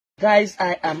Guys,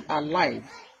 I am alive.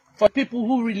 For people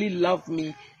who really love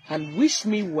me and wish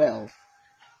me well,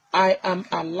 I am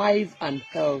alive and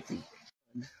healthy.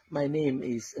 My name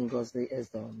is Ngozi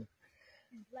Ezeonu.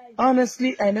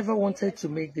 Honestly, I never wanted to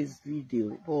make this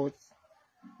video, but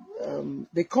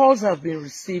the calls I've been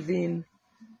receiving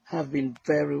have been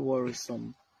very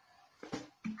worrisome.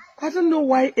 I don't know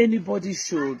why anybody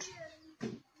should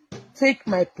take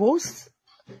my post.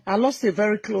 I lost a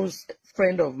very close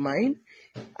friend of mine.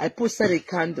 I posted a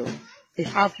candle, a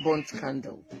half-burnt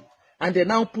candle, and they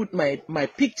now put my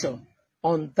picture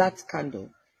on that candle.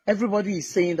 Everybody is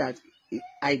saying that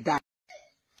I died.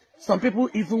 Some people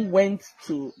even went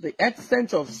to the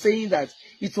extent of saying that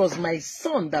it was my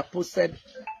son that posted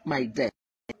my death.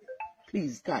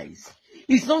 Please, guys,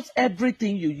 it's not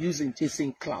everything you use in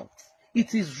chasing clout.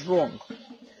 It is wrong.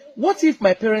 What if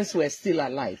my parents were still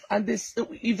alive and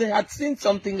if they had seen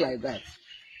something like that?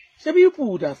 Maybe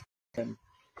people would have them.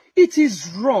 It is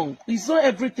wrong. It's not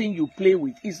everything you play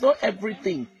with. It's not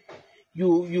everything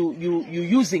you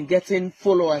use in getting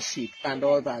followership and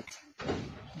all that.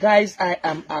 Guys, I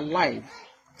am alive.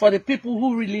 For the people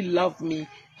who really love me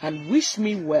and wish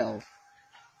me well,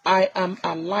 I am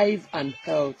alive and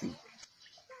healthy.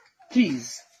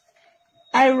 Please,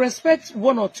 I respect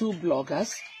one or two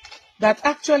bloggers that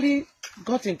actually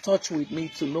got in touch with me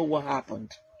to know what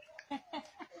happened.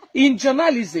 In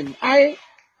journalism, I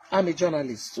am a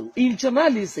journalist too. In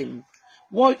journalism,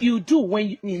 what you do when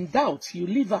you're in doubt, you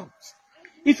leave out.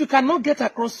 If you cannot get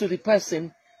across to the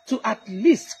person to at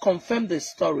least confirm the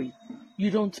story, you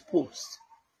don't post.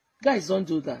 Guys, don't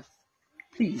do that.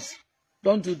 Please,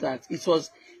 don't do that. It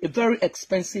was a very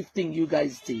expensive thing you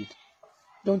guys did.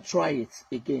 Don't try it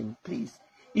again, please.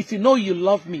 If you know you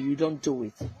love me, you don't do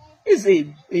it. It's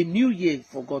a new year,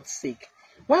 for God's sake.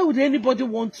 Why would anybody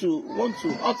want to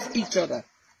hurt each other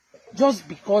just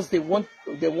because they want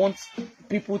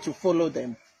people to follow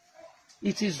them?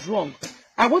 It is wrong.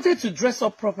 I wanted to dress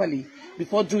up properly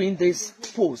before doing this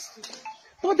post,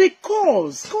 but the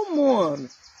calls, come on.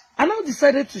 I now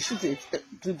decided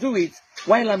to do it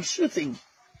while I'm shooting.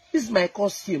 This is my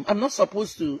costume. I'm not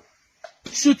supposed to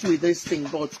shoot with this thing,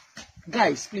 but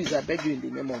guys, please, I beg you in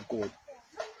the name of God.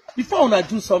 Before una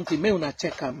do something, may una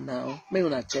check them now. May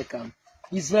una check them.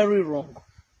 It's very wrong.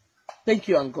 Thank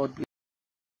you and God bless.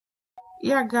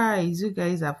 Yeah, guys, you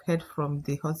guys have heard from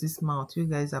the horse's mouth. You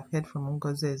guys have heard from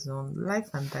Ngozi Ezeonu, live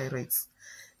and direct.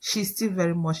 She's still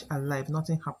very much alive.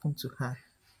 Nothing happened to her.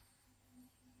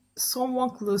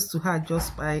 Someone close to her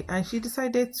just by, and she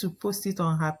decided to post it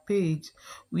on her page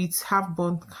with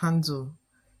half-burnt candle.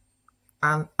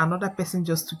 And another person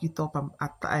just took it up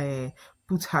and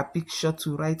put her picture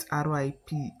to write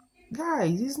RIP.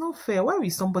 Guys, it's not fair. Why will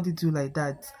somebody do like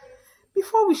that?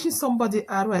 Before wishing somebody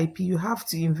RIP, you have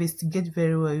to investigate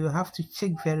very well. You have to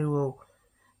check very well.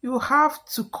 You have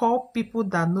to call people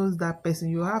that knows that person.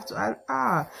 You have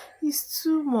to, it's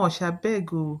too much, I beg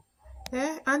you.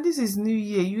 And this is New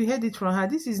Year. You heard it from her.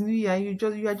 This is New Year.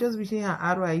 You are just wishing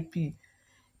her RIP.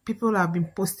 People have been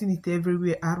posting it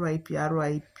everywhere. RIP,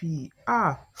 RIP.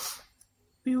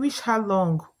 We wish her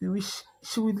long. We wish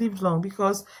she would live long,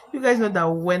 because you guys know that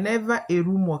whenever a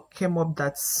rumor came up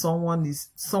that someone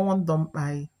done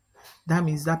by, that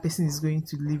means that person is going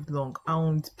to live long.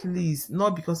 And please,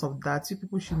 not because of that, you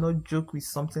people should not joke with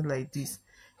something like this.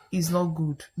 It's not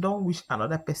good. Don't wish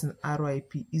another person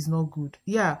RIP. It's not good.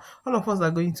 Yeah, all of us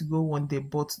are going to go one day,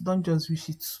 but don't just wish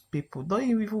it to people. Don't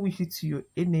even wish it to your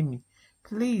enemy.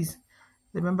 Please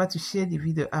remember to share the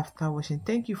video after watching.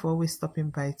 Thank you for always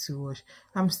stopping by to watch.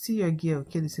 I'm still your girl,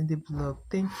 Kelly in the blog.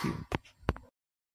 Thank you.